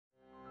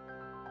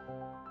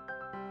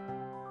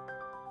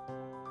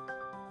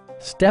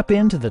Step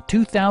into the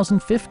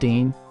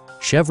 2015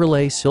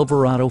 Chevrolet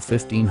Silverado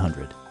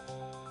 1500.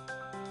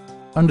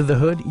 Under the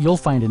hood, you'll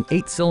find an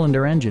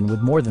 8-cylinder engine with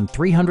more than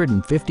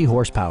 350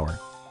 horsepower.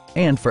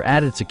 And for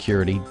added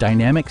security,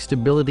 dynamic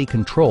stability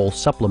control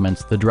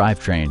supplements the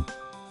drivetrain.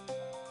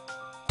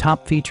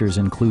 Top features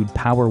include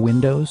power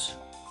windows,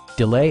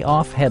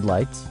 delay-off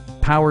headlights,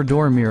 power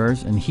door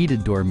mirrors and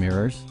heated door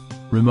mirrors,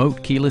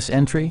 remote keyless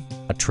entry,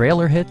 a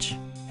trailer hitch,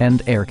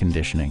 and air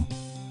conditioning.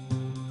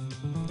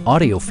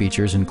 Audio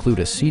features include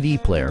a CD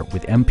player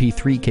with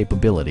MP3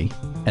 capability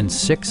and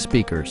 6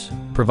 speakers,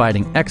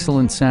 providing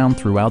excellent sound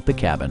throughout the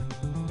cabin.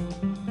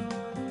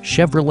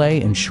 Chevrolet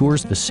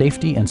ensures the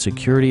safety and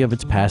security of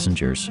its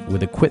passengers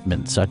with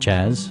equipment such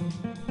as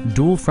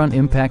dual front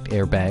impact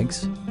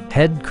airbags,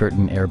 head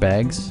curtain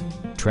airbags,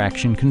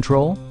 traction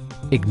control,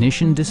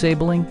 ignition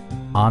disabling,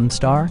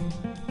 OnStar,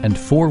 and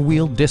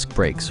 4-wheel disc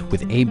brakes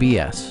with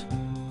ABS.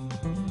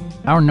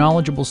 Our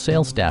knowledgeable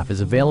sales staff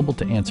is available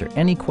to answer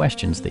any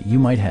questions that you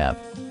might have.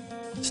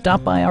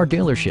 Stop by our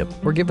dealership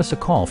or give us a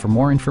call for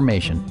more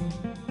information.